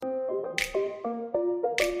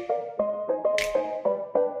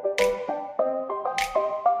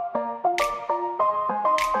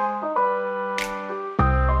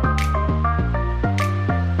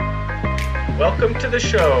welcome to the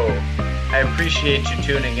show. I appreciate you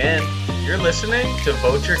tuning in. You're listening to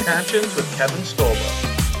Vote Your Conscience with Kevin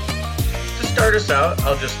Stolba. To start us out,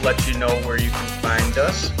 I'll just let you know where you can find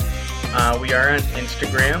us. We are on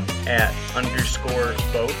Instagram at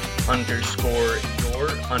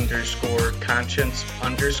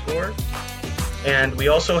 _vote_your_conscience_. And we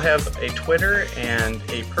also have a Twitter and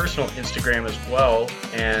a personal Instagram as well.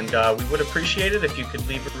 And we would appreciate it if you could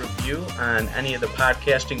leave a review on any of the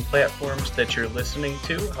podcasting platforms that you're listening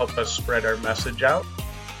to. Help us spread our message out.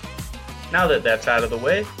 Now that that's out of the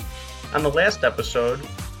way, on the last episode,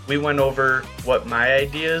 we went over what my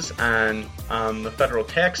ideas on the federal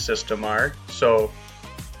tax system are. So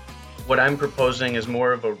what I'm proposing is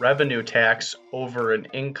more of a revenue tax over an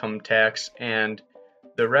income tax, and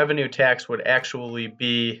the revenue tax would actually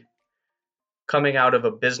be coming out of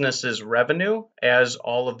a business's revenue as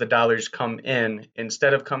all of the dollars come in,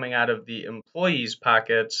 instead of coming out of the employees'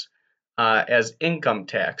 pockets as income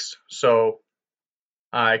tax. So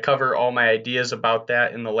I cover all my ideas about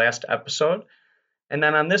that in the last episode. And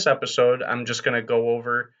then on this episode, I'm just going to go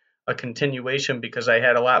over a continuation because I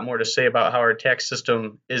had a lot more to say about how our tax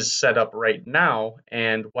system is set up right now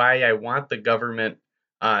and why I want the government,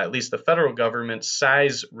 at least the federal government,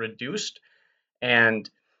 size reduced and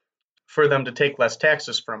for them to take less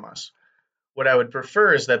taxes from us. What I would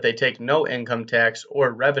prefer is that they take no income tax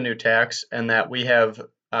or revenue tax, and that we have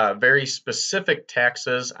very specific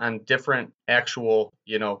taxes on different actual,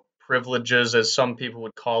 privileges, as some people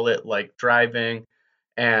would call it, like driving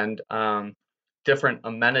and different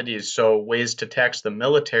amenities. So ways to tax the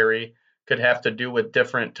military could have to do with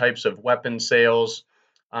different types of weapon sales,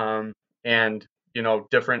 and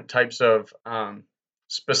different types of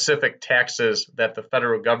specific taxes that the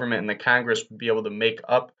federal government and the Congress would be able to make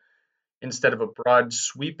up, instead of a broad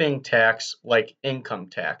sweeping tax like income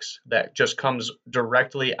tax that just comes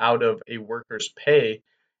directly out of a worker's pay,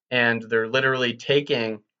 and they're literally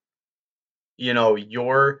taking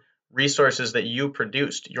your resources that you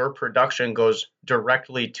produced. Your production goes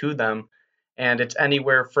directly to them, and it's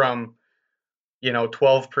anywhere from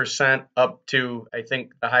 12% up to, I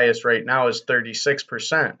think the highest right now is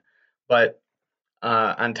 36%. But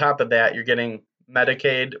on top of that, you're getting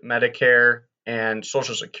Medicaid, Medicare, and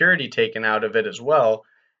Social Security taken out of it as well.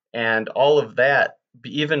 And all of that,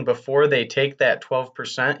 even before they take that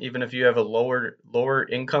 12%, even if you have a lower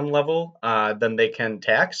income level than they can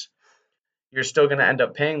tax, you're still going to end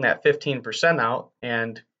up paying that 15% out.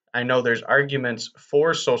 And I know there's arguments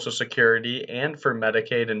for Social Security and for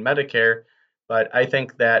Medicaid and Medicare, but I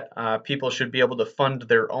think that people should be able to fund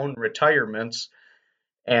their own retirements,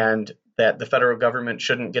 and that the federal government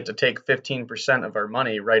shouldn't get to take 15% of our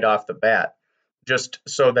money right off the bat, just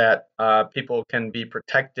so that people can be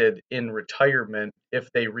protected in retirement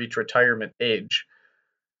if they reach retirement age.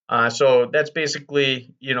 So that's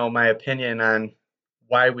basically, my opinion on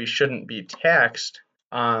why we shouldn't be taxed,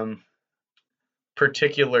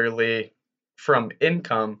 particularly from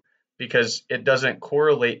income, because it doesn't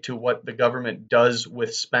correlate to what the government does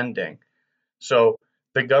with spending. So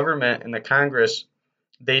the government and the Congress,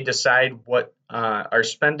 they decide what our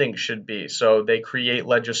spending should be. So they create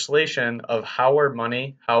legislation of how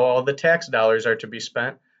all the tax dollars are to be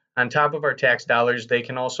spent. On top of our tax dollars, they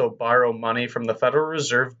can also borrow money from the Federal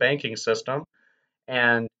Reserve banking system,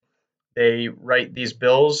 and they write these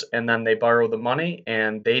bills, and then they borrow the money,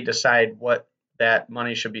 and they decide what that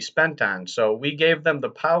money should be spent on. So we gave them the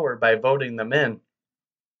power by voting them in.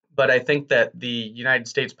 But I think that the United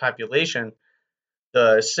States population,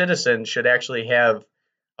 the citizens, should actually have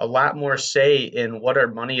a lot more say in what our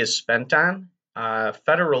money is spent on,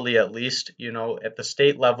 federally at least. At the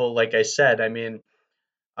state level, like I said,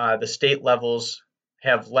 the state levels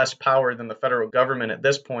have less power than the federal government at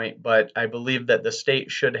this point, but I believe that the state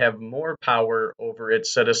should have more power over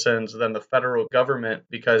its citizens than the federal government,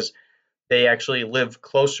 because they actually live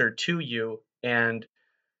closer to you, and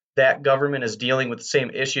that government is dealing with the same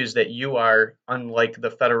issues that you are, unlike the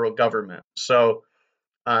federal government. So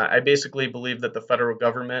I basically believe that the federal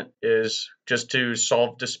government is just to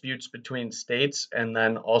solve disputes between states, and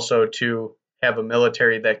then also to have a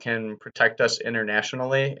military that can protect us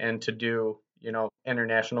internationally, and to do,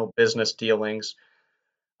 international business dealings,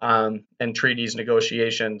 and treaties,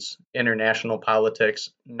 negotiations, international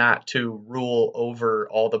politics, not to rule over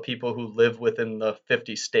all the people who live within the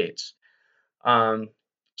 50 states.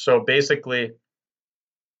 So basically,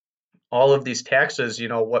 all of these taxes,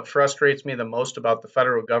 what frustrates me the most about the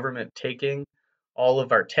federal government taking all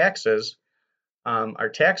of our taxes, our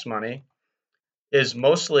tax money, is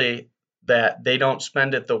mostly that they don't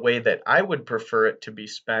spend it the way that I would prefer it to be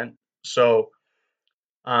spent. So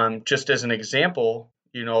just as an example,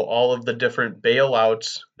 all of the different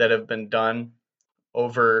bailouts that have been done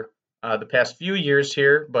over the past few years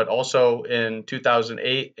here, but also in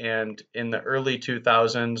 2008 and in the early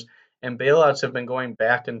 2000s. And bailouts have been going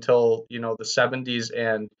back until, the 70s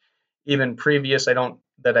and even previous, I don't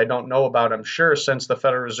know about, I'm sure, since the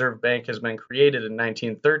Federal Reserve Bank has been created in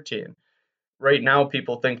 1913. Right now,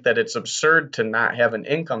 people think that it's absurd to not have an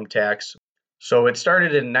income tax. So it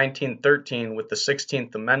started in 1913 with the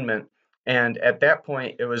 16th Amendment. And at that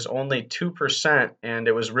point, it was only 2%, and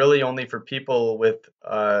it was really only for people with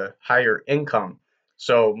higher income.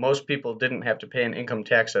 So most people didn't have to pay an income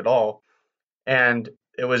tax at all. And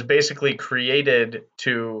it was basically created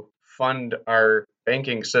to fund our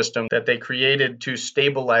banking system that they created to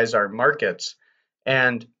stabilize our markets.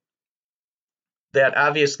 And that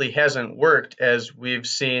obviously hasn't worked, as we've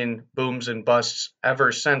seen booms and busts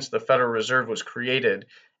ever since the Federal Reserve was created.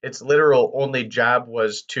 Its literal only job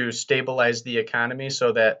was to stabilize the economy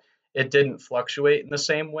so that it didn't fluctuate in the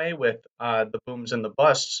same way with the booms and the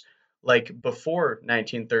busts like before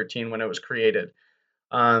 1913 when it was created.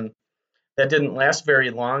 Um, that didn't last very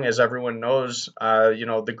long, as everyone knows.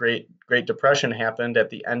 The Great Depression happened at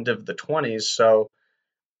the end of the 20s, so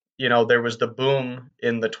there was the boom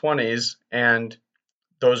in the 20s, and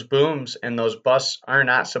those booms and those busts are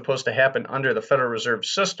not supposed to happen under the Federal Reserve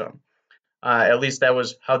System. At least that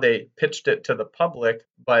was how they pitched it to the public.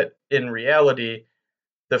 But in reality,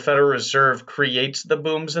 the Federal Reserve creates the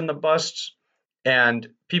booms and the busts, and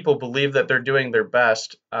people believe that they're doing their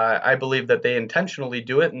best. I believe that they intentionally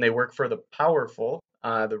do it, and they work for the powerful,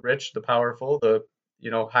 the rich, the powerful, the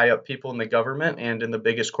high up people in the government and in the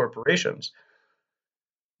biggest corporations.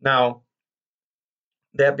 Now,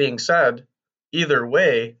 that being said, either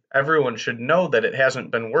way, everyone should know that it hasn't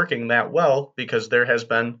been working that well because there has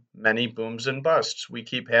been many booms and busts. We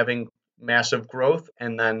keep having massive growth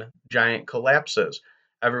and then giant collapses.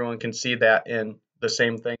 Everyone can see that in the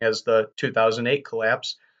same thing as the 2008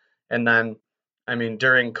 collapse. And then, I mean,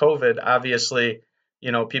 during COVID, obviously,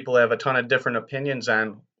 people have a ton of different opinions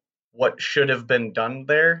on what should have been done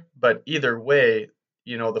there. But either way,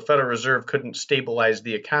 the Federal Reserve couldn't stabilize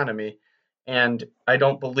the economy. And I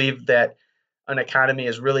don't believe that an economy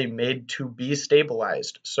is really made to be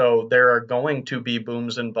stabilized. So there are going to be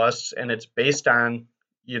booms and busts, and it's based on,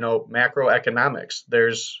 macroeconomics.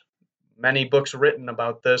 There's many books written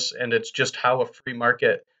about this, and it's just how a free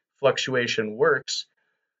market fluctuation works.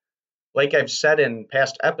 Like I've said in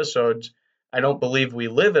past episodes, I don't believe we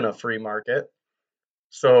live in a free market.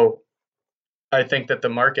 So I think that the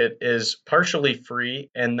market is partially free,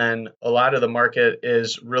 and then a lot of the market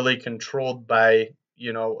is really controlled by,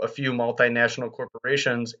 a few multinational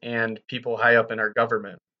corporations and people high up in our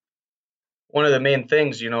government. One of the main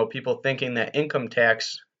things, people thinking that income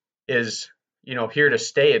tax is, here to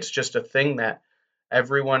stay. It's just a thing that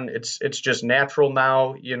everyone, it's just natural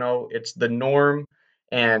now, it's the norm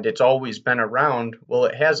and it's always been around. Well,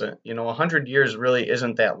 it hasn't. 100 years really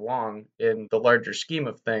isn't that long in the larger scheme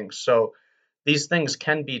of things. So these things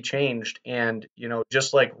can be changed. And,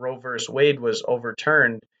 just like Roe versus Wade was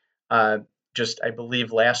overturned, just I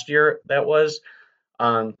believe last year that was,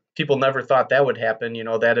 people never thought that would happen.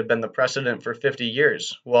 That had been the precedent for 50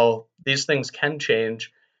 years. Well, these things can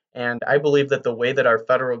change. And I believe that the way that our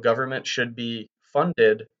federal government should be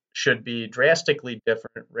funded should be drastically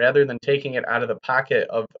different rather than taking it out of the pocket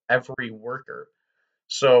of every worker.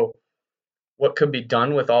 So, what could be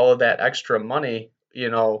done with all of that extra money,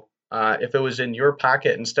 if it was in your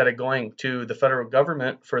pocket instead of going to the federal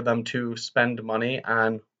government for them to spend money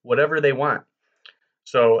on whatever they want?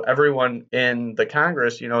 So everyone in the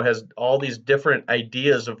Congress, has all these different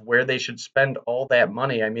ideas of where they should spend all that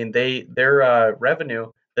money. I mean, their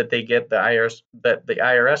revenue that they get, the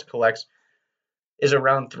IRS collects, is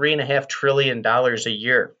around $3.5 trillion a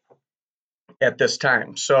year at this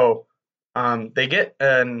time. So they get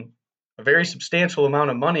a very substantial amount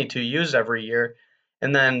of money to use every year,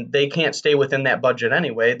 and then they can't stay within that budget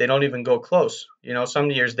anyway. They don't even go close. Some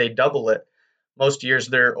years they double it. Most years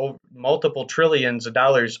they're multiple trillions of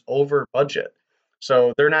dollars over budget.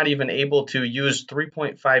 So they're not even able to use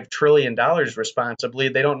 $3.5 trillion responsibly.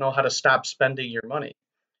 They don't know how to stop spending your money.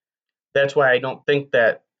 That's why I don't think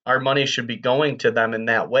that our money should be going to them in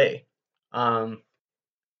that way. Um,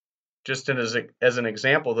 just as an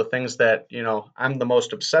example, the things that, I'm the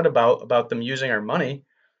most upset about them using our money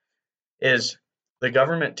is the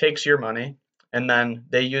government takes your money and then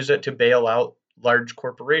they use it to bail out large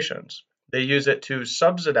corporations. They use it to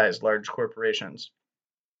subsidize large corporations.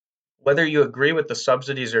 Whether you agree with the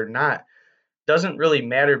subsidies or not doesn't really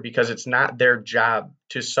matter because it's not their job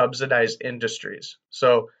to subsidize industries.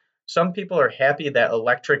 So some people are happy that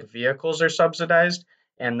electric vehicles are subsidized,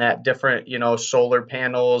 and that different, solar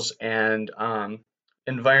panels and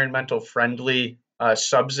environmental friendly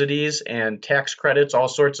subsidies and tax credits, all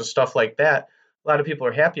sorts of stuff like that. A lot of people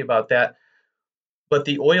are happy about that, but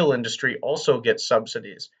the oil industry also gets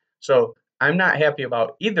subsidies. So I'm not happy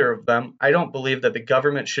about either of them. I don't believe that the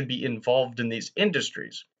government should be involved in these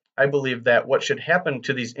industries. I believe that what should happen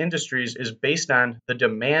to these industries is based on the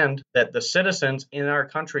demand that the citizens in our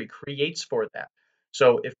country creates for that.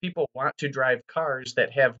 So if people want to drive cars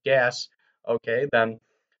that have gas, okay, then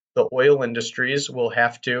the oil industries will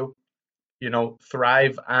have to,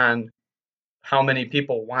 thrive on how many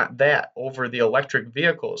people want that over the electric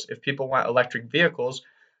vehicles. If people want electric vehicles,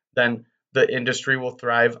 then the industry will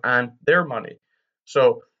thrive on their money.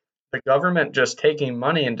 So the government just taking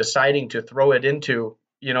money and deciding to throw it into,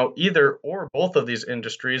 either or both of these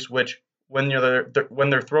industries, which when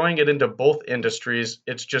they're throwing it into both industries,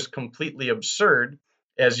 it's just completely absurd.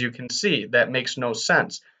 As you can see, that makes no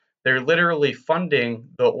sense. They're literally funding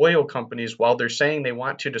the oil companies while they're saying they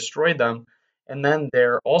want to destroy them, and then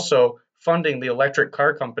they're also funding the electric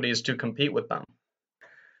car companies to compete with them.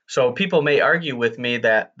 So people may argue with me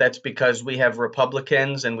that that's because we have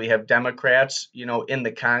Republicans and we have Democrats, in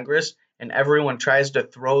the Congress, and everyone tries to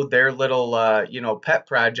throw their little, pet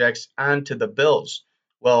projects onto the bills.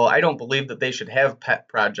 Well, I don't believe that they should have pet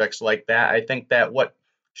projects like that. I think that what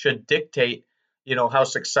should dictate, how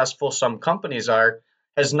successful some companies are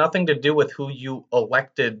has nothing to do with who you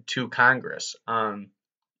elected to Congress.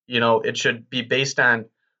 It should be based on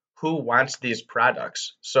who wants these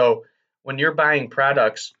products. So when you're buying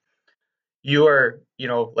products, you are,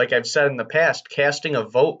 like I've said in the past, casting a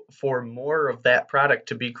vote for more of that product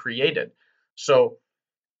to be created. So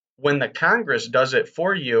when the Congress does it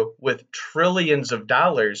for you with trillions of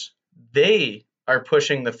dollars, they are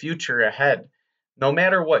pushing the future ahead. No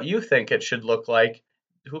matter what you think it should look like,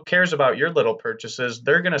 who cares about your little purchases?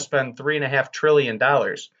 They're going to spend $3.5 trillion.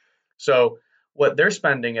 So what they're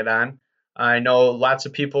spending it on, I know lots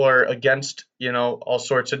of people are against, all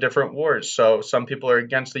sorts of different wars. So some people are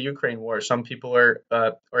against the Ukraine war. Some people are,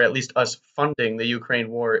 or at least us funding the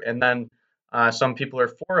Ukraine war, and then some people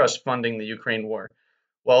are for us funding the Ukraine war.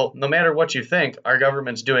 Well, no matter what you think, our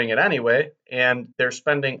government's doing it anyway, and they're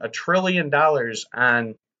spending $1 trillion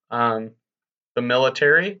on the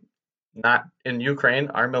military. Not in Ukraine,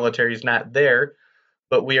 our military is not there,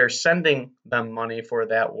 but we are sending them money for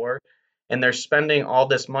that war, and they're spending all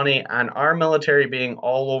this money on our military being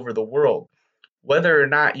all over the world, whether or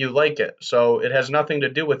not you like it. So it has nothing to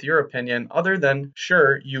do with your opinion, other than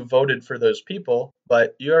sure, you voted for those people,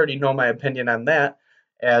 but you already know my opinion on that,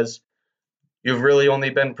 as you've really only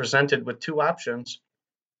been presented with two options.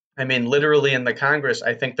 I mean, literally in the Congress,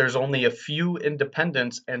 I think there's only a few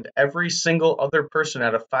independents, and every single other person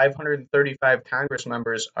out of 535 Congress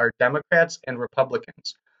members are Democrats and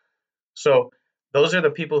Republicans. So those are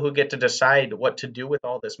the people who get to decide what to do with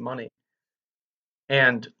all this money.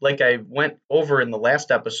 And like I went over in the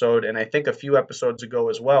last episode, and I think a few episodes ago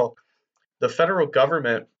as well, the federal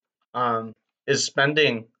government um, is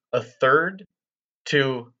spending a third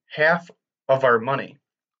to half of our money.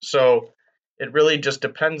 So it really just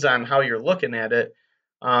depends on how you're looking at it.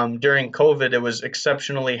 During COVID, it was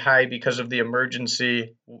exceptionally high because of the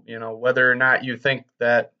emergency. Whether or not you think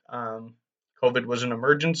that COVID was an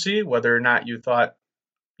emergency, whether or not you thought,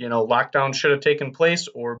 lockdown should have taken place,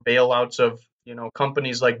 or bailouts of,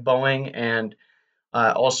 companies like Boeing and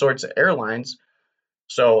all sorts of airlines.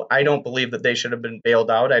 So I don't believe that they should have been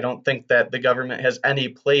bailed out. I don't think that the government has any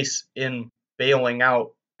place in bailing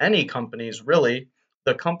out any companies, really.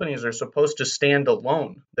 The companies are supposed to stand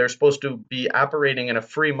alone. They're supposed to be operating in a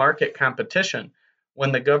free market competition.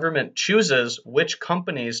 When the government chooses which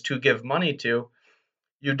companies to give money to,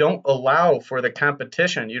 you don't allow for the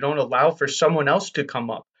competition. You don't allow for someone else to come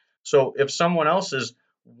up. So if someone else is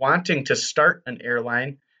wanting to start an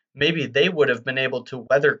airline, maybe they would have been able to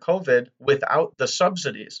weather COVID without the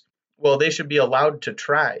subsidies. Well, they should be allowed to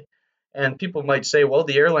try. And people might say, well,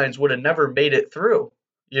 the airlines would have never made it through,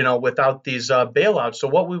 without these bailouts. So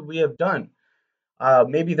what would we have done?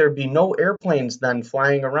 Maybe there'd be no airplanes then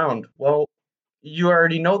flying around. Well, you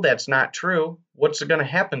already know that's not true. What's going to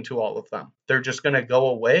happen to all of them? They're just going to go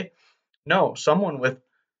away? No, someone with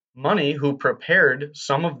money who prepared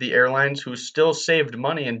some of the airlines who still saved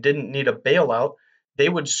money and didn't need a bailout, they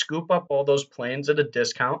would scoop up all those planes at a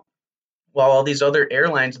discount, while all these other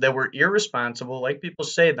airlines that were irresponsible, like people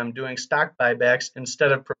say, them doing stock buybacks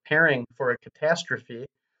instead of preparing for a catastrophe,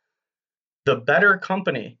 the better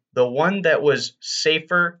company, the one that was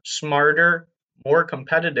safer, smarter, more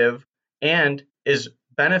competitive, and is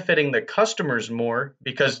benefiting the customers more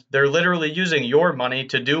because they're literally using your money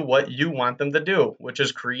to do what you want them to do, which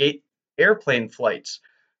is create airplane flights.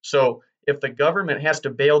 So if the government has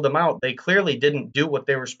to bail them out, they clearly didn't do what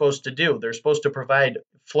they were supposed to do. They're supposed to provide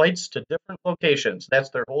flights to different locations.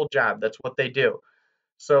 That's their whole job. That's what they do.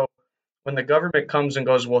 So when the government comes and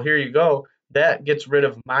goes, well, here you go, that gets rid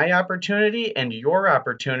of my opportunity and your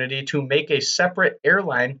opportunity to make a separate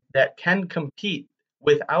airline that can compete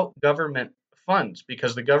without government funds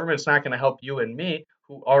because the government's not going to help you and me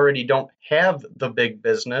who already don't have the big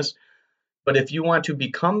business. But if you want to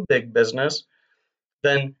become big business,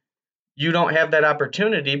 then you don't have that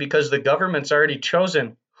opportunity because the government's already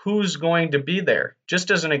chosen who's going to be there.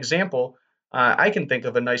 Just as an example, I can think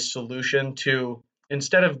of a nice solution to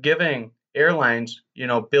instead of giving airlines,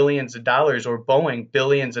 billions of dollars or Boeing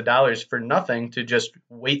billions of dollars for nothing to just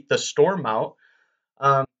wait the storm out.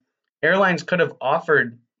 Um, Airlines could have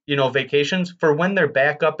offered, vacations for when they're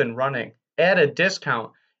back up and running at a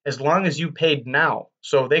discount as long as you paid now.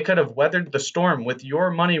 So they could have weathered the storm with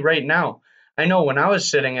your money right now. I know when I was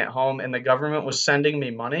sitting at home and the government was sending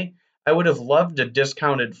me money, I would have loved a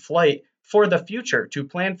discounted flight for the future to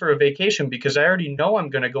plan for a vacation because I already know I'm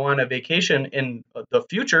going to go on a vacation in the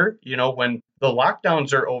future, when the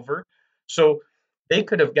lockdowns are over. So they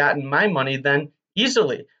could have gotten my money then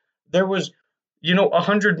easily. There was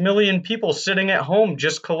 100 million people sitting at home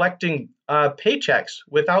just collecting paychecks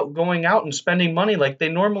without going out and spending money like they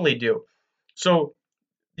normally do. So,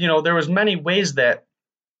 there was many ways that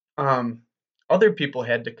um, other people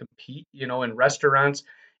had to compete, in restaurants.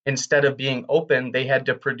 Instead of being open, they had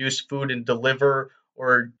to produce food and deliver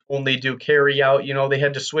or only do carry out. They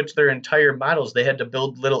had to switch their entire models. They had to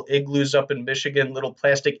build little igloos up in Michigan, little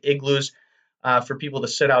plastic igloos for people to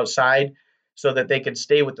sit outside so that they could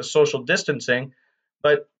stay with the social distancing.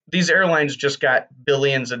 But these airlines just got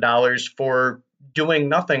billions of dollars for doing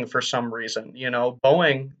nothing for some reason.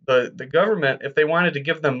 Boeing, the government, if they wanted to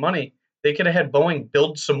give them money, they could have had Boeing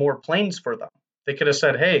build some more planes for them. They could have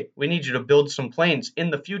said, hey, we need you to build some planes. In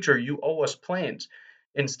the future, you owe us planes.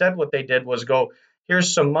 Instead, what they did was go,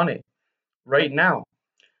 here's some money right now.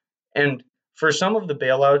 And for some of the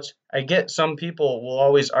bailouts, I get some people will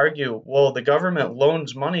always argue, well, the government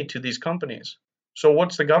loans money to these companies. So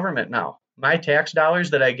what's the government now? My tax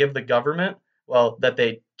dollars that I give the government, well, that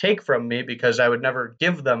they take from me because I would never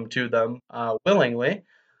give them to them willingly,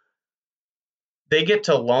 they get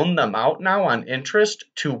to loan them out now on interest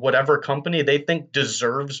to whatever company they think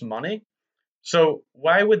deserves money. So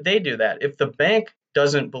why would they do that? If the bank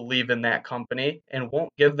doesn't believe in that company and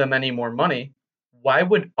won't give them any more money, why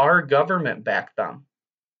would our government back them?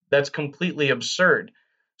 That's completely absurd.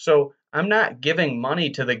 So I'm not giving money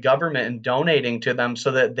to the government and donating to them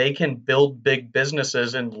so that they can build big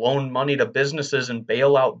businesses and loan money to businesses and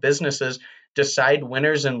bail out businesses, decide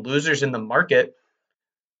winners and losers in the market.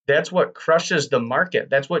 That's what crushes the market.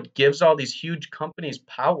 That's what gives all these huge companies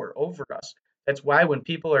power over us. That's why when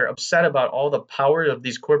people are upset about all the power of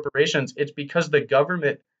these corporations, it's because the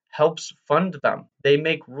government helps fund them. They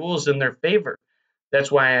make rules in their favor.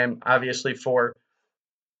 That's why I'm obviously for,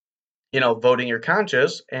 voting your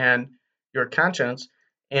conscience, and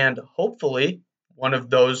hopefully one of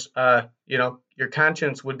those, your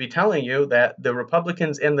conscience would be telling you that the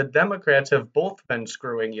Republicans and the Democrats have both been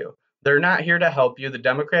screwing you. They're not here to help you. The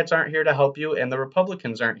Democrats aren't here to help you, and the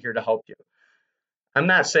Republicans aren't here to help you. I'm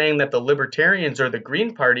not saying that the Libertarians or the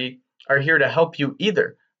Green Party are here to help you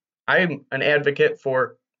either. I'm an advocate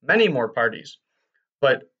for many more parties,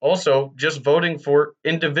 but also just voting for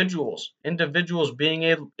individuals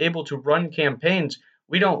being able to run campaigns.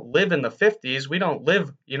 We don't live in the 50s. We don't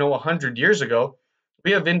live, 100 years ago.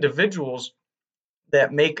 We have individuals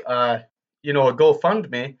that make, a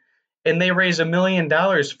GoFundMe and they raise $1 million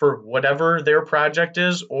for whatever their project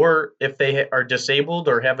is, or if they are disabled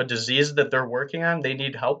or have a disease that they're working on, they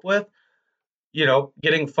need help with,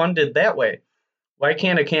 getting funded that way. Why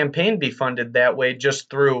can't a campaign be funded that way just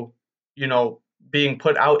through, being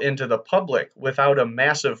put out into the public without a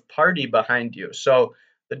massive party behind you? So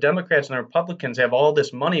the Democrats and the Republicans have all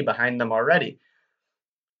this money behind them already.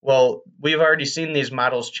 Well, we've already seen these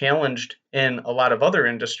models challenged in a lot of other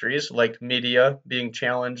industries, like media being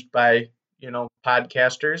challenged by,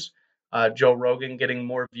 podcasters. Joe Rogan getting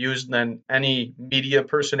more views than any media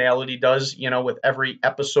personality does, with every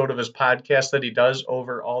episode of his podcast that he does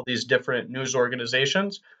over all these different news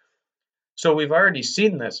organizations. So we've already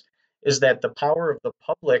seen this, is that the power of the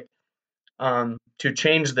public to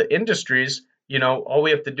change the industries, all we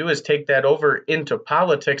have to do is take that over into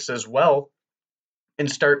politics as well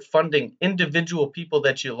and start funding individual people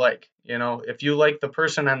that you like. If you like the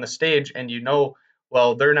person on the stage and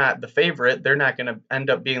well, they're not the favorite, they're not going to end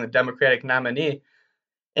up being the Democratic nominee.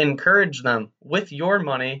 Encourage them with your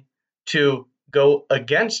money to go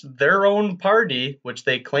against their own party, which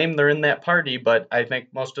they claim they're in that party, but I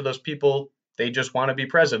think most of those people, they just want to be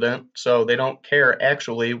president, so they don't care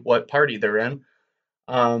actually what party they're in.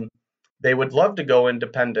 Um, they would love to go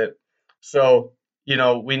independent. So,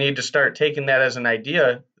 we need to start taking that as an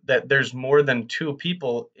idea that there's more than two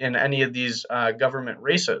people in any of these government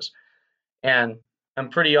races. And I'm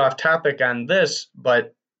pretty off topic on this,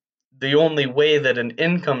 but the only way that an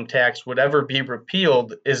income tax would ever be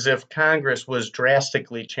repealed is if Congress was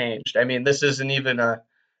drastically changed. I mean, this isn't even a,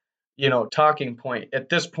 talking point. At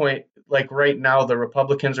this point, like right now, the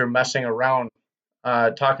Republicans are messing around,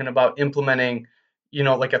 talking about implementing,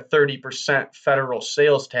 like a 30% federal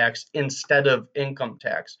sales tax instead of income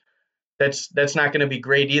tax. That's not going to be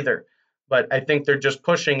great either. But I think they're just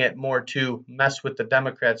pushing it more to mess with the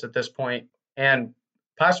Democrats at this point, and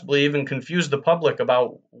possibly even confuse the public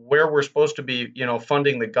about where we're supposed to be,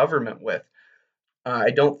 funding the government with.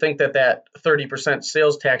 I don't think that 30%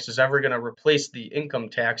 sales tax is ever going to replace the income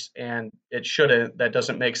tax, and it shouldn't. That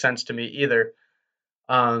doesn't make sense to me either.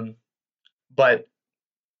 Um, but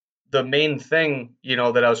the main thing,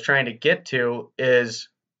 that I was trying to get to is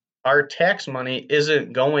our tax money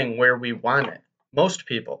isn't going where we want it. Most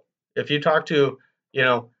people, if you talk to, you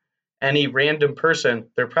know, any random person,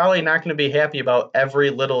 they're probably not going to be happy about every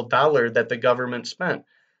little dollar that the government spent.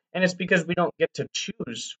 And it's because we don't get to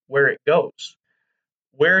choose where it goes.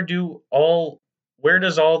 Where do all where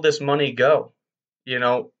does all this money go?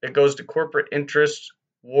 It goes to corporate interests,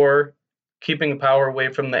 war, keeping power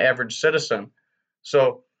away from the average citizen.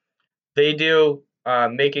 So they do,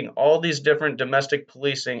 making all these different domestic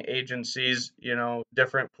policing agencies,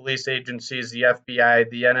 different police agencies, the FBI,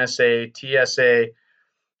 the NSA, TSA,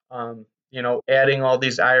 adding all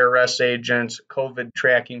these IRS agents, COVID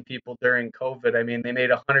tracking people during COVID. I mean, they made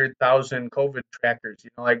 100,000 COVID trackers.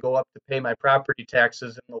 I go up to pay my property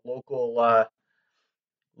taxes in the local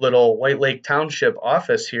little White Lake Township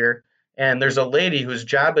office here, and there's a lady whose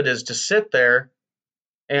job it is to sit there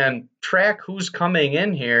and track who's coming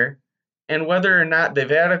in here and whether or not they've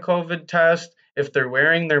had a COVID test, if they're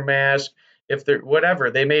wearing their mask, if they're whatever.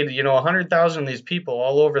 They made, 100,000 of these people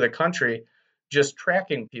all over the country just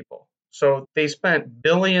tracking people. So they spent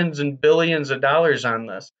billions and billions of dollars on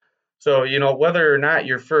this. So, whether or not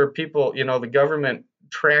you're for people, the government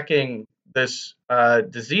tracking this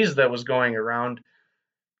disease that was going around,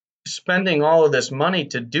 spending all of this money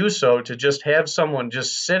to do so, to just have someone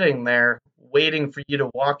just sitting there waiting for you to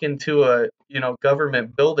walk into a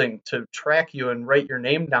government building to track you and write your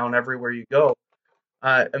name down everywhere you go.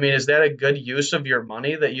 I mean, is that a good use of your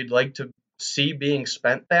money that you'd like to see being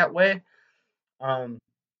spent that way? um,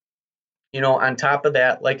 on top of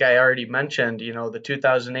that, like I already mentioned, the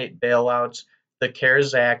 2008 bailouts, the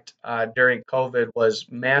CARES Act during COVID was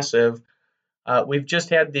massive. We've just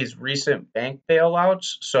had these recent bank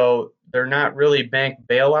bailouts, so they're not really bank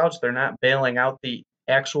bailouts. They're not bailing out the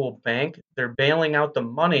actual bank. They're bailing out the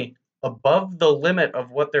money above the limit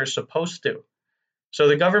of what they're supposed to. So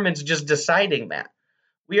the government's just deciding that.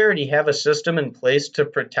 We already have a system in place to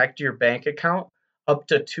protect your bank account up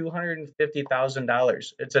to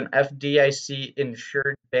 $250,000. It's an FDIC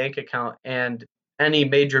insured bank account, and any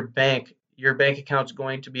major bank, your bank account's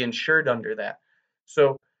going to be insured under that.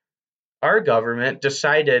 So our government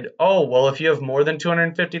decided, oh, well, if you have more than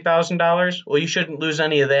 $250,000, well, you shouldn't lose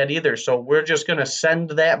any of that either. So we're just going to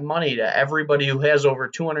send that money to everybody who has over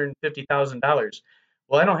 $250,000.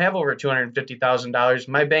 Well, I don't have over $250,000.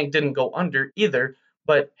 My bank didn't go under either,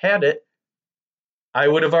 but had it, I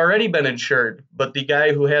would have already been insured. But the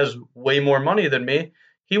guy who has way more money than me,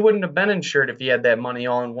 he wouldn't have been insured if he had that money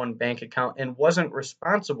all in one bank account and wasn't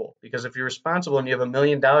responsible. Because if you're responsible and you have $1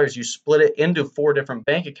 million, you split it into 4 different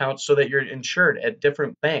bank accounts so that you're insured at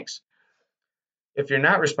different banks. If you're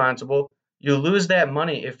not responsible, you lose that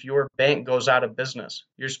money if your bank goes out of business.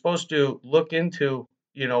 You're supposed to look into,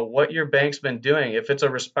 what your bank's been doing, if it's a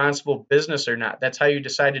responsible business or not. That's how you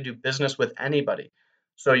decide to do business with anybody.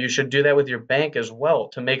 So you should do that with your bank as well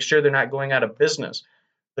to make sure they're not going out of business.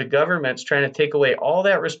 The government's trying to take away all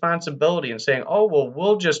that responsibility and saying, oh, well,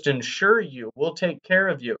 we'll just insure you. We'll take care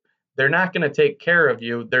of you. They're not going to take care of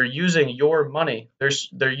you. They're using your money.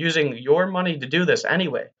 They're using your money to do this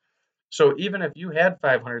anyway. So even if you had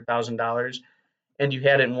 $500,000 and you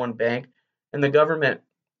had it in one bank and the government,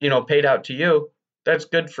 paid out to you, that's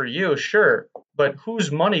good for you, sure. But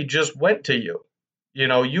whose money just went to you?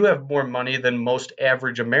 You have more money than most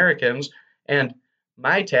average Americans, and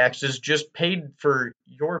my taxes just paid for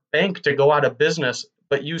your bank to go out of business,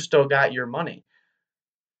 but you still got your money.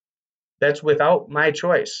 That's without my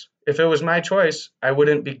choice. If it was my choice, I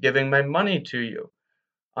wouldn't be giving my money to you.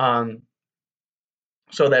 Um,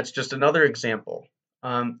 so that's just another example.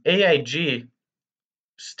 AIG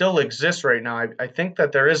still exists right now. I think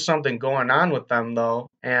that there is something going on with them though,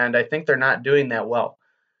 and I think they're not doing that well.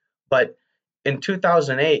 But in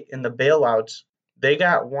 2008, in the bailouts, they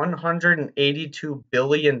got $182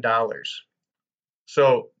 billion.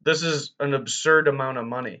 So this is an absurd amount of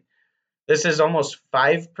money. This is almost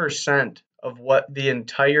 5% of what the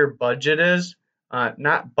entire budget is,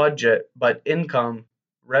 not budget, but income,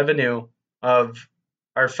 revenue of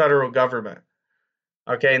our federal government.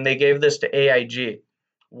 Okay, and they gave this to AIG,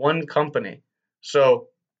 one company. So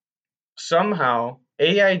somehow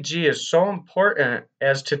AIG is so important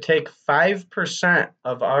as to take 5%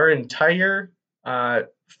 of our entire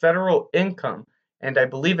federal income. And I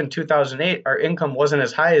believe in 2008, our income wasn't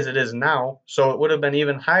as high as it is now. So it would have been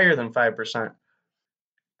even higher than 5%.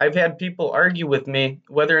 I've had people argue with me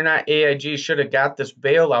whether or not AIG should have got this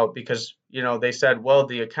bailout because, they said, well,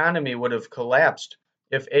 the economy would have collapsed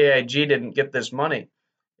if AIG didn't get this money.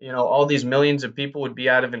 All these millions of people would be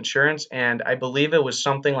out of insurance. And I believe it was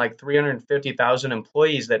something like 350,000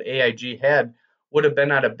 employees that AIG had would have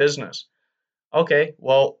been out of business. Okay,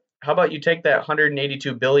 well, how about you take that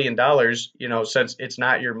 $182 billion, since it's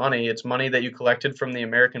not your money, it's money that you collected from the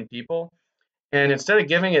American people, and instead of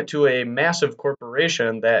giving it to a massive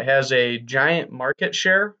corporation that has a giant market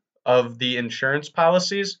share of the insurance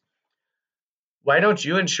policies, why don't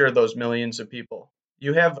you insure those millions of people?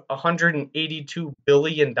 You have $182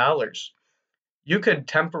 billion. You could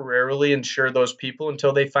temporarily insure those people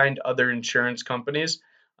until they find other insurance companies.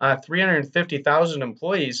 350,000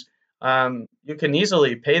 employees, you can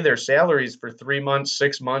easily pay their salaries for 3 months,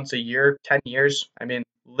 6 months, a year, 10 years. I mean,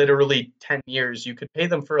 literally 10 years. You could pay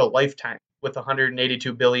them for a lifetime with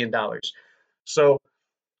 $182 billion. So,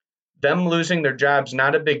 them losing their jobs,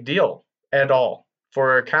 not a big deal at all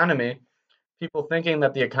for our economy. People thinking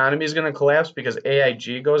that the economy is going to collapse because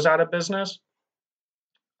AIG goes out of business.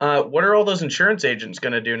 What are all those insurance agents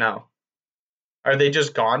going to do now? Are they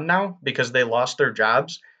just gone now because they lost their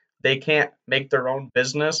jobs? They can't make their own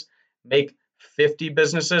business, make 50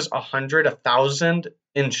 businesses, 100, 1,000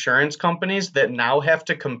 insurance companies that now have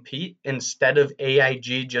to compete instead of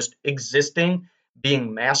AIG just existing,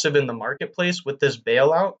 being massive in the marketplace with this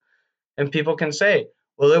bailout. And people can say,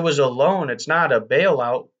 well, it was a loan, it's not a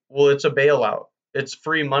bailout. Well, it's a bailout. It's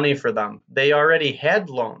free money for them. They already had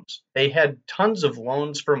loans. They had tons of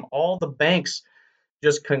loans from all the banks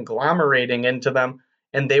just conglomerating into them,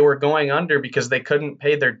 and they were going under because they couldn't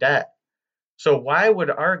pay their debt. So why would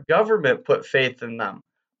our government put faith in them?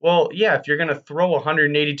 Well, yeah, if you're going to throw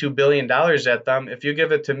 $182 billion at them, if you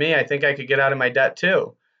give it to me, I think I could get out of my debt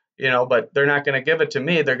too. But they're not going to give it to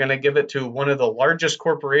me. They're going to give it to one of the largest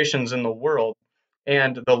corporations in the world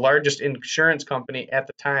and the largest insurance company at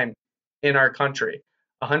the time in our country,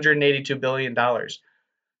 $182 billion.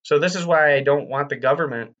 So this is why I don't want the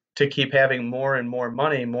government to keep having more and more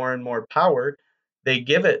money, more and more power. They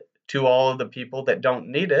give it to all of the people that don't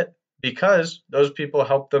need it because those people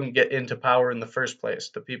help them get into power in the first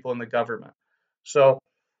place, the people in the government. So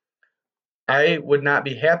I would not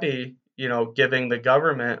be happy, giving the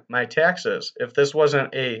government my taxes. If this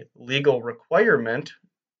wasn't a legal requirement,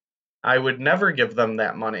 I would never give them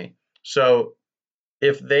that money. So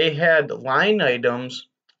if they had line items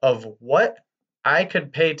of what I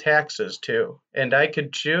could pay taxes to and I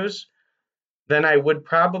could choose, then I would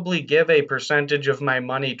probably give a percentage of my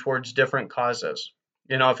money towards different causes.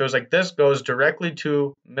 If it was like this goes directly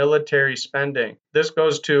to military spending, this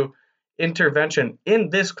goes to intervention in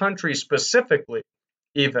this country specifically,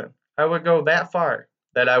 even, I would go that far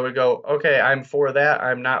that I would go, okay, I'm for that,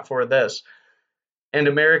 I'm not for this. And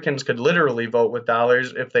Americans could literally vote with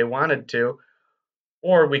dollars if they wanted to,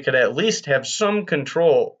 or we could at least have some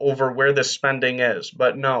control over where the spending is.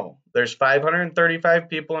 But no, there's 535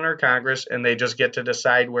 people in our Congress, and they just get to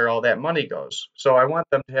decide where all that money goes. So I want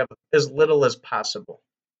them to have as little as possible.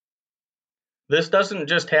 This doesn't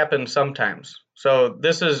just happen sometimes. So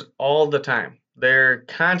this is all the time. They're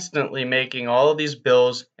constantly making all of these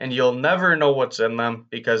bills, and you'll never know what's in them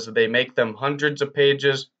because they make them hundreds of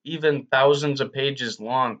pages, even thousands of pages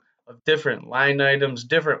long, of different line items,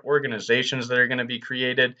 different organizations that are going to be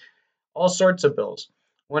created, all sorts of bills.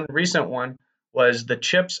 One recent one was the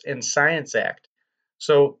CHIPS and Science Act.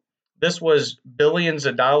 So this was billions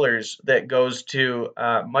of dollars that goes to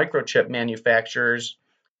microchip manufacturers,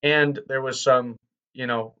 and there was some,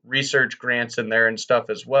 research grants in there and stuff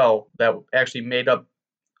as well that actually made up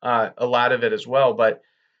a lot of it as well. But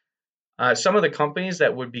Some of the companies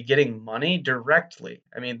that would be getting money directly,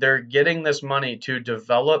 I mean, they're getting this money to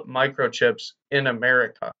develop microchips in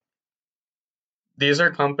America. These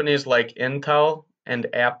are companies like Intel and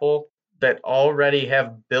Apple that already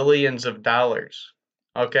have billions of dollars.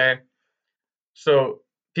 Okay. So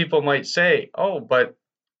people might say, oh, but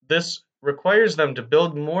this requires them to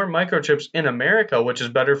build more microchips in America, which is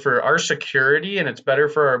better for our security and it's better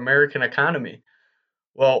for our American economy.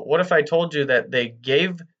 Well, what if I told you that they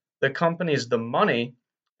gave the companies the money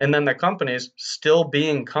and then the companies, still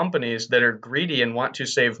being companies that are greedy and want to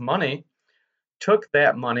save money, took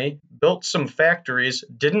that money, built some factories,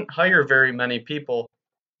 didn't hire very many people,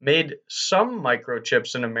 made some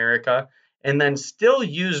microchips in America, and then still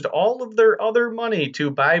used all of their other money to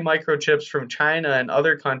buy microchips from China and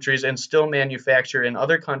other countries and still manufacture in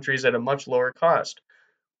other countries at a much lower cost?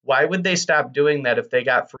 Why would they stop doing that if they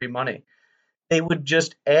got free money? They would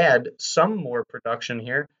just add some more production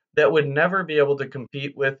here that would never be able to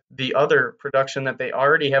compete with the other production that they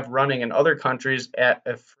already have running in other countries at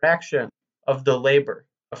a fraction of the labor,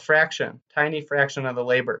 a fraction, tiny fraction of the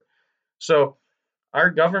labor. So our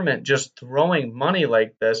government just throwing money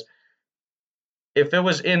like this, if it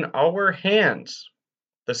was in our hands,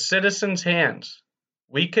 the citizens' hands,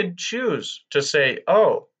 we could choose to say,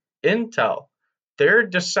 oh, Intel, they're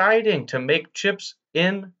deciding to make chips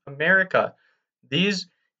in America. These,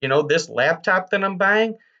 this laptop that I'm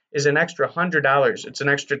buying is an extra $100. It's an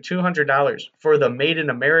extra $200 for the Made in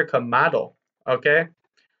America model. Okay.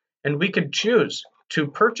 And we could choose to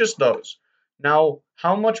purchase those. Now,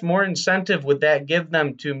 how much more incentive would that give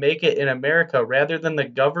them to make it in America rather than the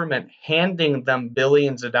government handing them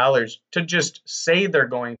billions of dollars to just say they're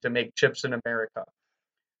going to make chips in America?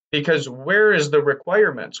 Because where is the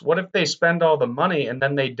requirements? What if they spend all the money and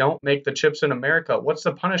then they don't make the chips in America? What's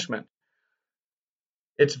the punishment?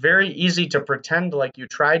 It's very easy to pretend like you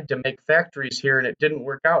tried to make factories here and it didn't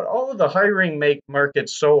work out. Oh, the hiring make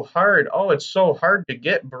market's so hard. Oh, it's so hard to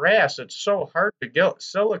get brass. It's so hard to get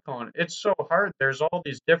silicone. It's so hard. There's all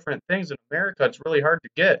these different things in America. It's really hard to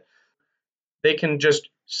get. They can just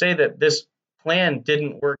say that this plan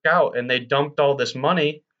didn't work out and they dumped all this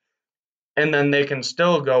money, and then they can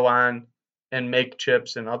still go on and make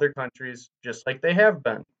chips in other countries just like they have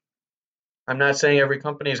been. I'm not saying every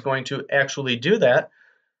company is going to actually do that,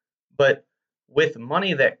 but with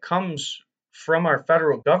money that comes from our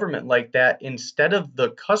federal government like that, instead of the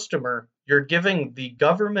customer, you're giving the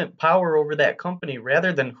government power over that company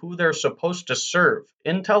rather than who they're supposed to serve.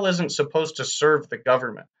 Intel isn't supposed to serve the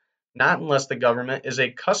government, not unless the government is a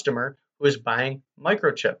customer who is buying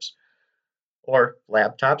microchips or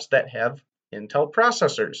laptops that have Intel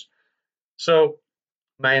processors. So,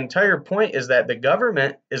 my entire point is that the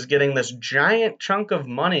government is getting this giant chunk of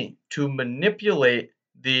money to manipulate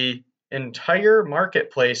the entire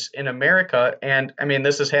marketplace in America. And I mean,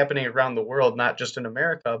 this is happening around the world, not just in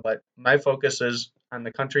America, but my focus is on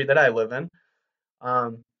the country that I live in.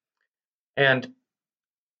 And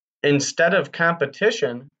instead of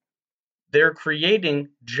competition, they're creating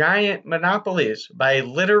giant monopolies by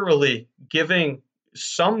literally giving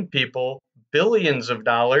some people billions of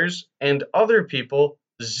dollars and other people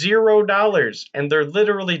 $0. And they're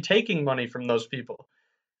literally taking money from those people.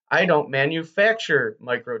 I don't manufacture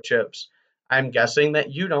microchips. I'm guessing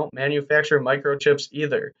that you don't manufacture microchips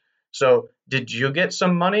either. So, did you get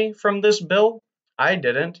some money from this bill? I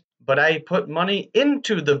didn't, but I put money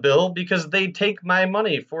into the bill because they take my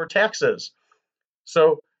money for taxes.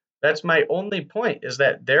 So, that's my only point, is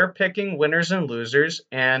that they're picking winners and losers,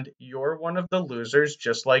 and you're one of the losers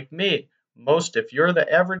just like me. If you're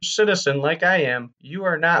the average citizen like I am, you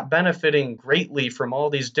are not benefiting greatly from all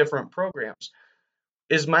these different programs.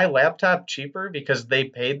 Is my laptop cheaper because they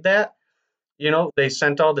paid that? They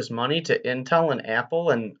sent all this money to Intel and Apple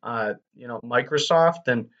and Microsoft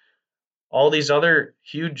and all these other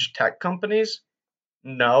huge tech companies.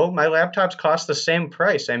 No, my laptops cost the same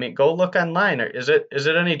price. I mean, go look online. Is it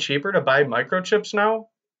any cheaper to buy microchips now?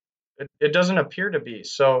 It doesn't appear to be.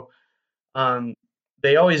 So um,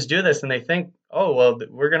 they always do this and they think, oh well,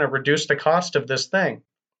 we're going to reduce the cost of this thing.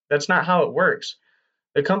 That's not how it works.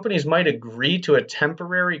 The companies might agree to a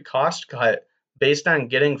temporary cost cut based on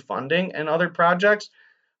getting funding and other projects,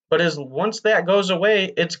 but as once that goes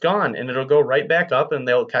away, it's gone and it'll go right back up and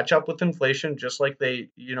they'll catch up with inflation just like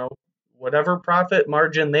whatever profit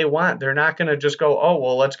margin they want. They're not going to just go, oh,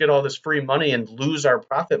 well, let's get all this free money and lose our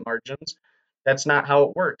profit margins. That's not how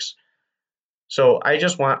it works. So I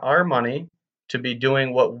just want our money to be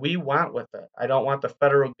doing what we want with it. I don't want the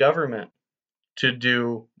federal government to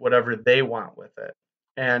do whatever they want with it.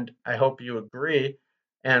 And I hope you agree.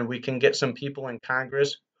 And we can get some people in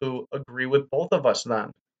Congress who agree with both of us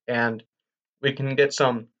then. and we can get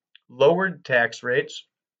some lowered tax rates.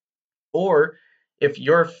 Or if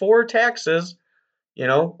you're for taxes,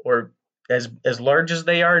 or as large as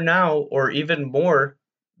they are now, or even more,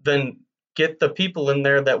 then get the people in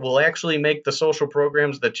there that will actually make the social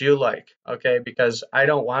programs that you like. Okay, because I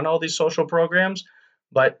don't want all these social programs,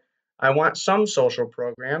 but I want some social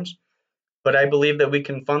programs. But I believe that we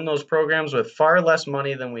can fund those programs with far less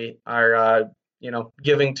money than we are,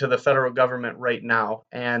 giving to the federal government right now,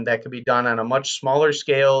 and that could be done on a much smaller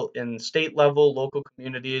scale in state level, local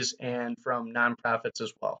communities, and from nonprofits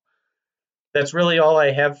as well. That's really all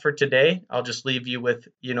I have for today. I'll just leave you with,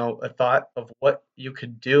 a thought of what you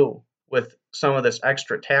could do with some of this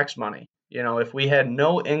extra tax money. If we had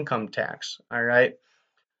no income tax, all right,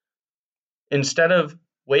 instead of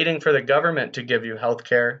waiting for the government to give you health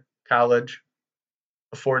care, college,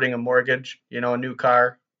 affording a mortgage, a new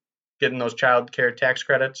car, getting those child care tax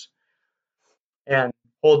credits, and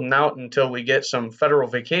holding out until we get some federal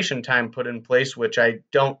vacation time put in place, which I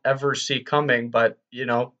don't ever see coming, but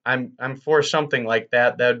I'm for something like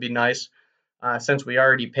that. That would be nice. Since we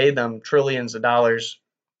already pay them trillions of dollars,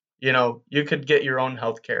 you could get your own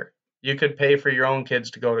health care. You could pay for your own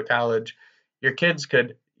kids to go to college. Your kids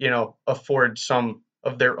could, afford some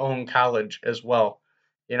of their own college as well.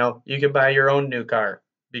 You could buy your own new car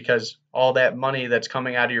because all that money that's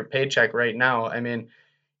coming out of your paycheck right now, I mean,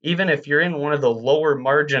 even if you're in one of the lower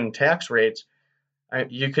margin tax rates,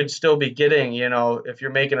 you could still be getting, if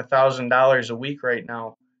you're making $1,000 a week right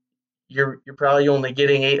now, you're probably only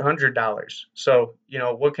getting $800. So,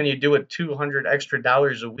 what can you do with 200 extra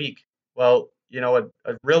dollars a week? Well, a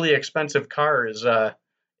really expensive car is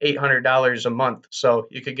 $800 a month. So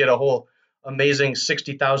you could get a whole amazing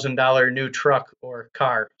 $60,000 new truck or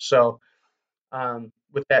car. So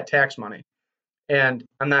with that tax money. And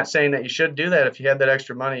I'm not saying that you should do that. If you had that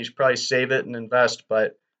extra money, you should probably save it and invest.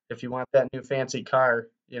 But if you want that new fancy car,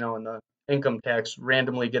 and the income tax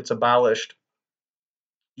randomly gets abolished,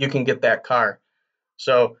 you can get that car.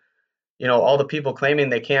 So, all the people claiming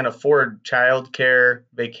they can't afford childcare,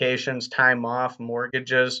 vacations, time off,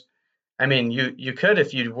 mortgages. I mean, you could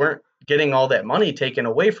if you weren't getting all that money taken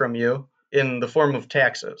away from you in the form of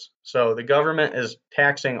taxes. So the government is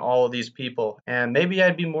taxing all of these people, and maybe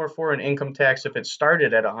I'd be more for an income tax if it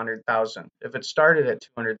started at 100,000, if it started at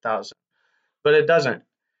 200,000, but it doesn't.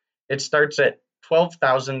 It starts at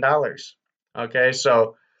 $12,000. Okay,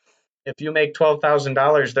 so if you make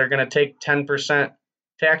 $12,000, they're going to take 10%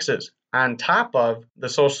 taxes on top of the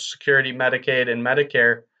Social Security, Medicaid, and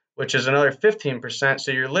Medicare, which is another 15%.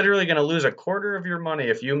 So you're literally going to lose a quarter of your money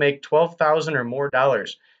if you make 12,000 or more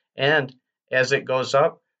dollars. And as it goes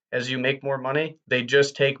up, as you make more money, they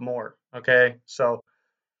just take more. Okay. So,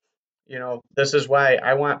 this is why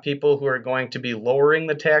I want people who are going to be lowering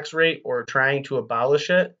the tax rate or trying to abolish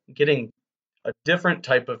it, getting a different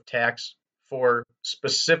type of tax for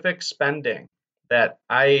specific spending that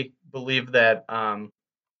I believe that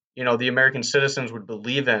the American citizens would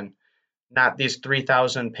believe in, not these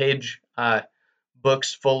 3,000 page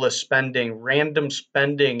books full of spending, random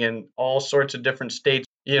spending in all sorts of different states.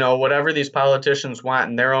 Whatever these politicians want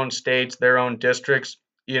in their own states, their own districts,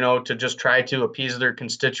 to just try to appease their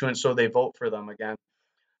constituents so they vote for them again.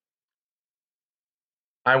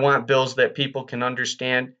 I want bills that people can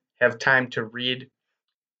understand, have time to read,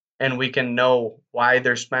 and we can know why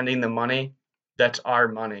they're spending the money. That's our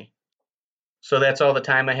money. So that's all the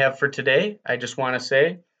time I have for today. I just want to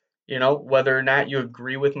say, whether or not you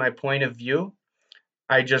agree with my point of view,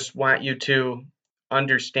 I just want you to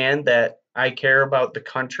understand that I care about the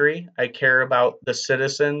country. I care about the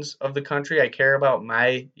citizens of the country. I care about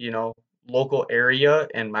my, local area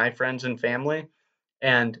and my friends and family.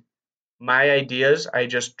 And my ideas, I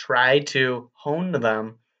just try to hone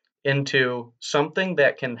them into something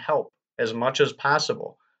that can help as much as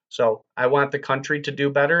possible. So I want the country to do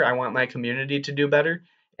better. I want my community to do better.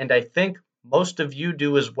 And I think most of you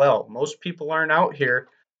do as well. Most people aren't out here,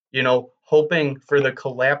 hoping for the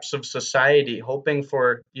collapse of society, hoping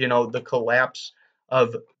for, the collapse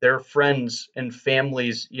of their friends and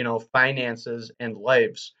families, finances and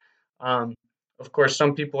lives. Um, of course,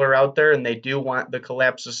 some people are out there and they do want the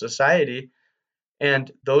collapse of society. And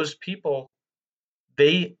those people,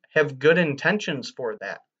 they have good intentions for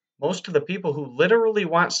that. Most of the people who literally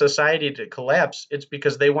want society to collapse, it's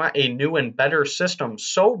because they want a new and better system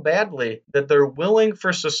so badly that they're willing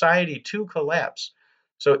for society to collapse.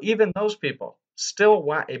 So even those people still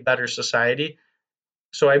want a better society.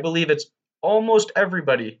 So I believe it's almost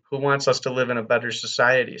everybody who wants us to live in a better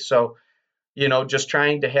society. So, just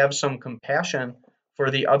trying to have some compassion for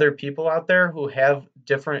the other people out there who have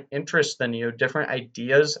different interests than you, different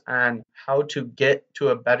ideas on how to get to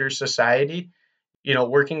a better society,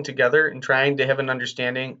 working together and trying to have an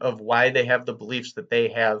understanding of why they have the beliefs that they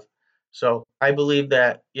have. So I believe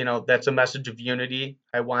that, that's a message of unity.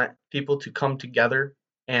 I want people to come together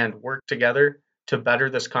and work together to better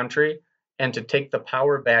this country and to take the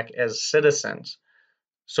power back as citizens.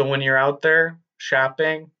 So when you're out there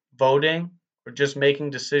shopping, voting, or just making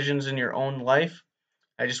decisions in your own life,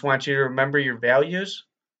 I just want you to remember your values.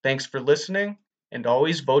 Thanks for listening, and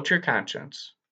always vote your conscience.